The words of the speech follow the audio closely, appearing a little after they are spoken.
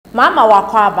Mama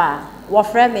wakwaba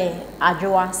wafreme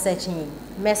adwoa searching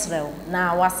mesrel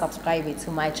na wa subscribe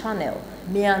to my channel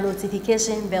me a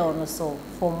notification bell no so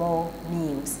for more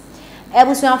news.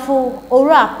 Ebusuafo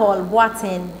Ora Paul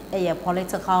Boateng a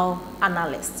political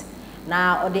analyst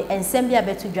na ode ensem bia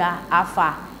betudwa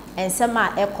afa ensem a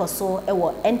ekoso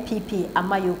ewo NPP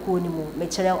amayoko ni mu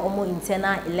mekere omo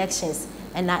internal elections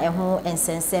na eho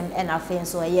ensensem na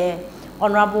afenso ye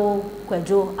honorable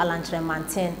Kwadwo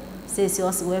Alantremanten says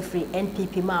also we free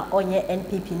NPP ma onye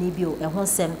NPP ni bio eho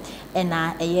sem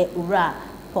na eye Ora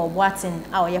Paul Boateng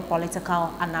a oye political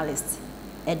analyst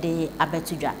ede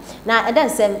abetudwa na eden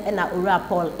sem na Ora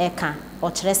Paul eka o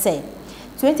kire say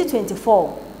 2024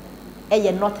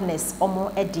 eye notness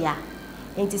omo edia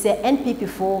enti say NPP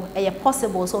for eye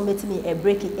possible so metimi a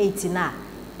break 8 na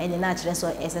ene na kire so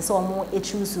ese so omo e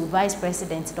choose vice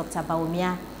president Dr.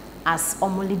 Bawumia as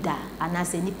omo leader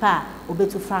anase nipa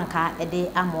obetu franka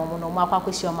ede amomo no mo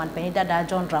akwakoshi oman panida da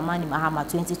John Dramani Mahama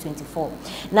 2024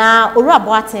 na Ora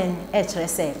Boateng e kire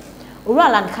say Ura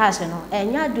land cash no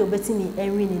enya de obetimi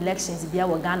win elections bia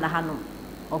wo Ghana ha no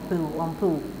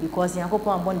ompeu because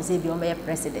Yankopon ambon say bi o be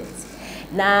president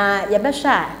na ye be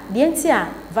hwa de ntia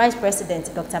vice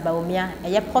president Dr. Bawumia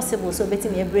eye possible so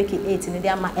obetimi break 8 ne de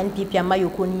ama NPP ama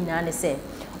yokoni na ne say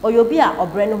oyobi a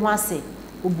obre ne ho ase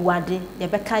obuade ye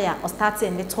be kaya o start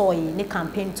ne toy ne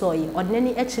campaign toy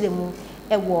odnani ekiremu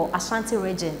ewo Ashantes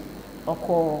region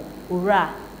oko Ura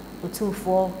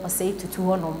otumfo o say tutu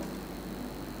honom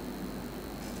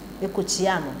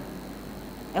ekochiano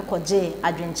ekoje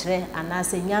adwenkyere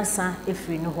anase nyansa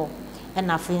efiri no ho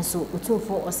na afenso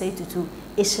otumfo osai tutu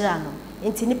ehira no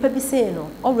enti nipa bi sei no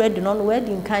already no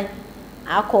wedi nkan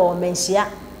akọ menhia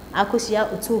akohia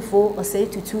otumfo osai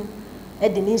tutu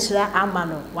edi ni nhira ama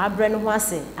no wabre no ho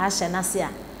ase ahye nase a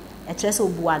ekyerese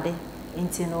obuade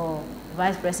enti no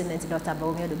Vice President Dr.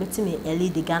 Bawumia do betimi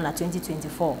lead Ghana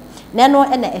 2024 neno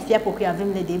na efia pokua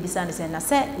vimle de bisa ne se na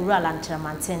se Ura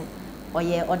Lantremanten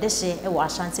oye odehye e wo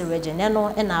Ashantes region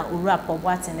neno na Ora Paul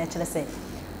Boateng na kire se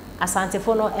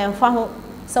asantefo no emfa ho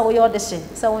se wo ye odehye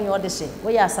se wo ye odehye wo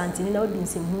ye asante ni na odi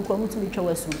nsem hu kwa mutumi twa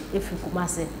wasu efi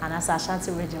Kumase anasa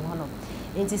Ashantes region ho no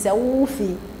enti se wo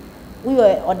fi wo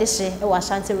ye odehye e wo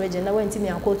Ashantes region na wantimi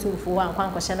ankotumfo wa ankwa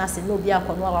ankohye na se na obi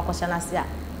akono akohye na se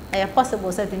a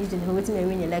possible say 2020 wetimi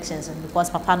win elections because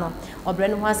papa no obre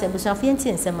no ho ase busuafo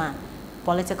enti nsem a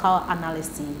political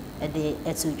analyst e de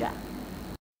etudwa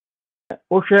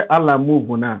Oshe Allah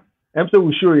move na. Emse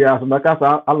we show ya so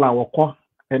makasa Allah woko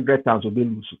 100,000 be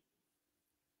lusu.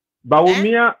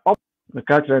 Bawumia op me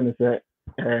ka kire ne se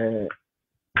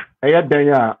dan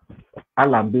ya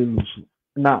Allah be lusu.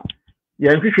 Na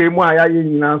ye nhwehwe mu aya ye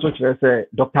nyina so kire se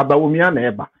Dr. Bawumia na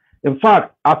eba. In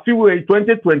fact, afiwe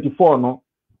 2024 no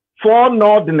for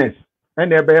Northerners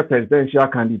and ebe presidential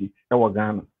candidate e wo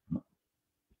Ghana.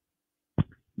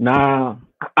 Na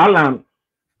Alan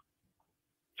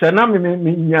Sena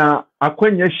minya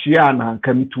akwanya hia na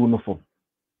kamitu no fo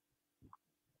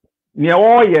ne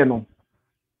oye no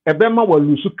ebe ma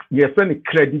walusu ye fe ne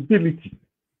credibility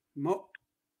mo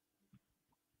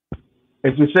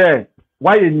ezu say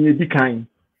why ni edi kan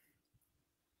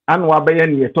an wa be ye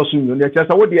ne tosu nyo ne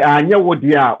chesa wo di anya wo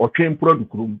di a otwen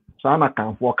produkurum sa na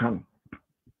kanfo kan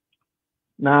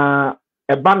na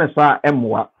eba ne sa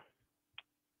emwa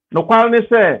no kwal ne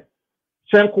say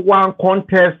senko wan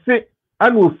contest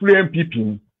and we free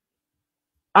MPP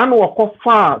and we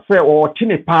kofa say o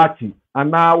tini party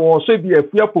and now we so be a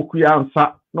free pokuya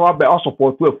ansa no abe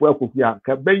support to a free pokuya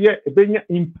ka beye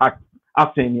impact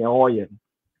asen ye oye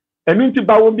enti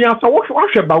Bawumia so wo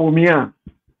hwe Bawumia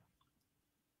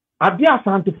ade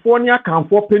asantefo ne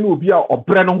akanfo pe no obi a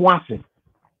obre no ho ase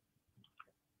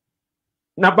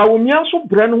na Bawumia so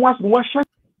bre no ho ase wo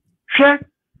hwe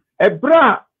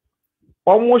ebra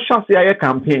omo chance ya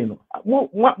campaign mo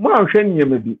anhwe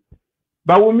niyema bi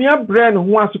Bawumia brand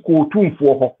ho ase ko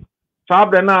otumfo ho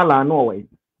sabre na ala na owe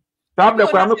sabre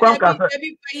kwa me kwa nka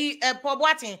Paul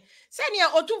Boateng se ne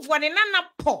otumfo ne nana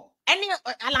po ene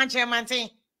Alantremanten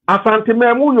asante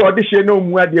memu yo de hye na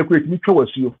omu ade ko etimi twa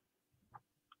wasuo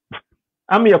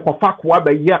am ye kofa kwa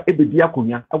ba ya ebedi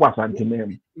akonya e wasante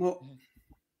memu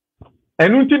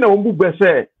enu nti na ombu be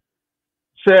se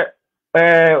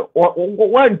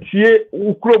one tie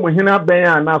ukrom hina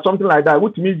ben na something like that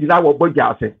which means that wo bogya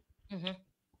ase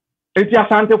enti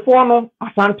asantefo no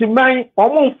asanteman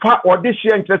omumfa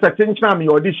odehye nkresa tenchina me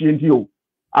odehye nti o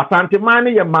asanteman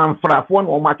ne ye manfrafo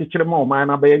no omakekere ma oman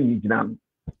na be ni gina no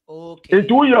okay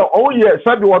enti wo ye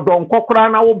sabi wodon kokora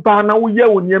na wo ba na wo ye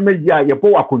woniema yi a ye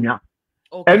bo akonya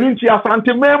enu nti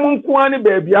asanteman mu nko ani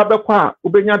ba bia bekwa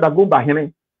obenya dagomba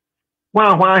hene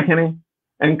kwa ho ahene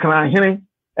enkran hene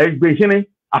egbehene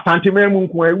Asante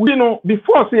Memunku, we know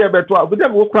before say beto, but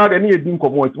then we crowd any edin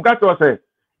community. Because say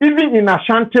even in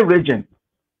Ashanti region,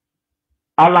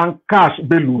 Alan Cash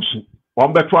belusu,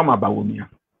 or beto ama Bawumia.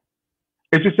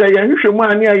 If you say you should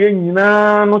money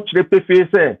nyina no chrepe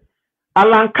face,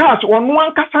 Alan Cash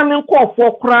one kasa call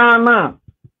for krana.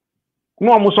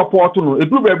 No mo support no.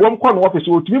 Edu be bom kwa no office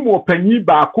otimi mo panyi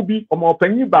ba akubi, o mo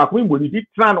panyi ba akubi mo di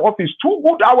tran office 2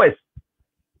 good hours.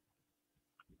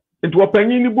 Into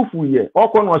opanyi ni bufu ye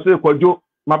okọ no se kwadwo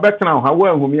mabetena ha wa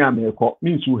ahumi ameko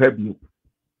minsu ha bio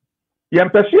ye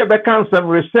mpese ye beka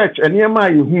nsem research eniema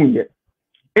ye hu ye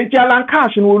enti Alan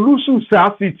Cash no lusu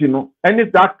sa city no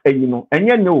eni that eyi no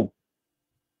enye no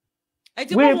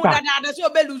enti mo hu dada so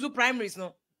be lusu primaries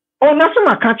no o na se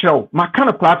maka kire maka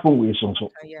na platform we so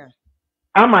yeah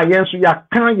ama ye nso ya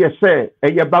kan ye se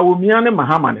eye Bawumia ne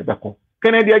Mahama ne beko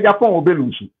Kennedy Japan obe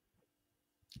lusu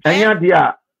enya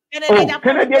dia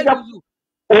Kennedy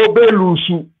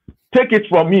Obelusu, take it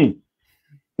from me.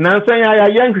 Nansan ya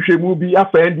yan hwehwemu bi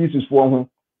afa NDC for ho.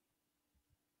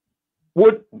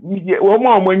 Wo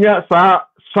mo amanya sa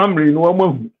summary no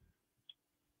mo hu.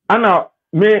 Ana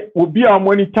me obi a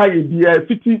monitor ye bia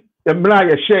fiti emra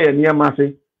ye share ne ma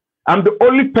say. I'm the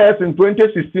only person in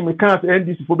 2016 me can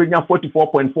NDC for benya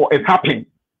 44.4. It happened.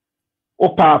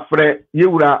 Opa Fred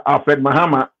Yewura Alfred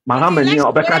Mahama ni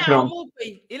obeka kram.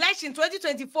 Election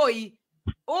 2024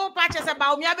 o patches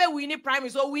about me abe winning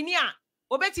primaries so winning a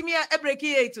obetimi e break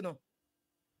 8 no.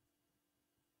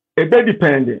 It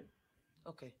depending.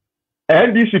 Okay.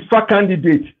 NDC for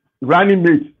candidate running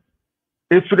mate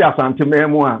Efri Asante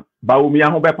Memu a Bawumia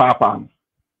ho be papa.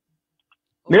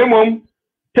 Nemom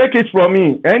take it from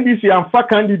me NDC am for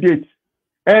candidate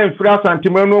Efri Asante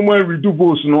Memu no redo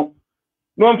votes no.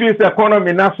 No feel the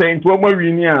economy na say into omo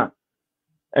wini a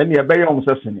ene e be yom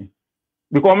sesene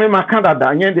because me ma Canada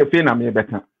anye de fe na me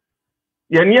beka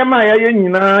ye niema ya ye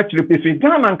nyina chirepefe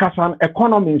Ghana nkasa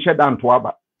economy nheda nto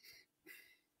aba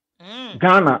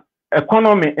Ghana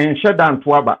economy nheda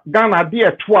nto aba Ghana de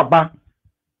eto aba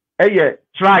eye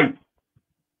tribe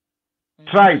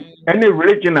any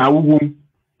religion awugum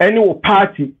any wo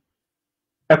party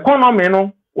economy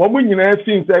no wo nyina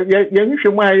fin say ye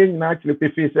nhwemu aye nyina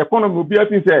chirepefe economy obi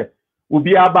afin say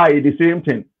obi aba the same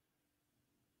thing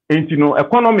enti no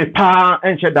economy pa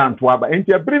enche danto aba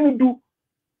enti abiri du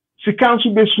sika nso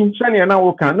besu sane na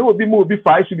wo kan na obi ma obi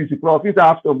 5 cities profit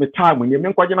after me time nye me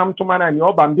nkwagena mtoma na ni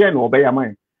oba mbe na obeya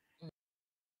man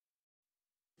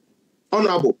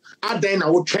honorable adan na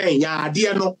wo twen ya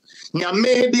ade no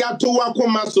nyame de ato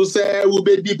wakoma so say wo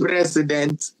be di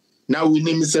president na we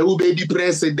nim say wo be di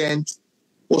president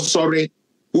o sorry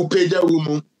wo peja wo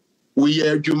mu wo ye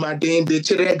adwumaden de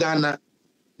kire Ghana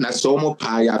na so mo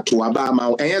pa ya to aba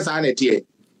ma enye sa na tie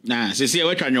na sisi e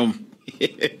wetwa nwom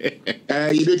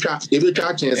you try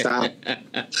sa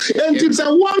and it's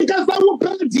a one kasa wo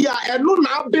party a eno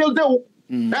na build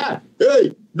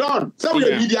hey don say we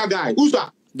media guy who's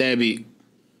that Debbie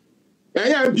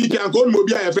MP can go mo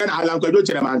bia e friend Alan Kwadwo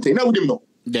Cheremante na wudim no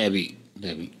Debbie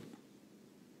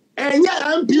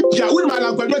MP ja we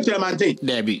Alan Kwadwo Cheremante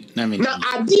Debbie na me na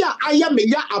idea I am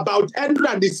here about Andrew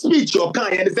and the speech your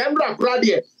kind and the Andrew crowd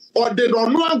here or the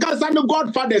don't know kasa no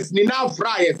godfathers ni na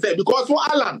fry say because for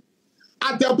Alan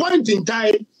at the point in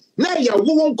time now you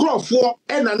won't call for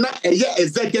and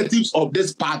executives of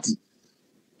this party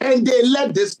and they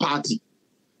led this party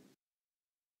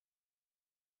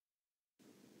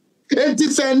and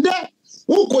this and that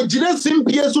who could just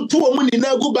simply so to a money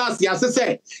na go back ya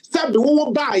say said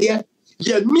who buy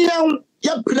ye meow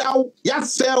ya prow ya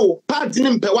sell party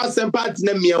nimpe wasem party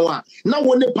na meow na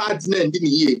one party na ndi ni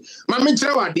ye ma me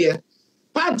kire wade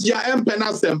party ya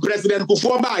empenasem president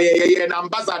Kufuor ba ye na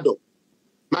ambassador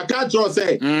Makatro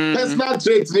say personal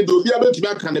traits need to be able to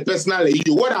make a personal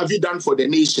issue. What have you done for the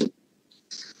nation?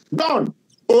 Don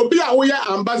Obia we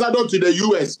are ambassador to the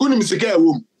US.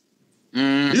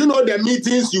 You know the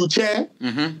meetings you chair.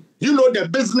 You know the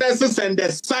businesses and the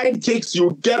sidekicks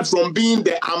you get from being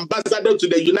the ambassador to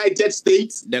the United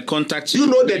States. The contacts. You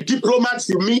know the diplomats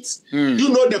you meet. You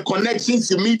know the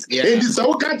connections you meet. And this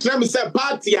Awoka say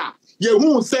party you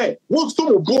who say what's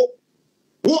to go.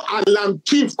 Who Alan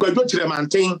Chief Kwadwo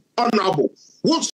Cheremante honorable.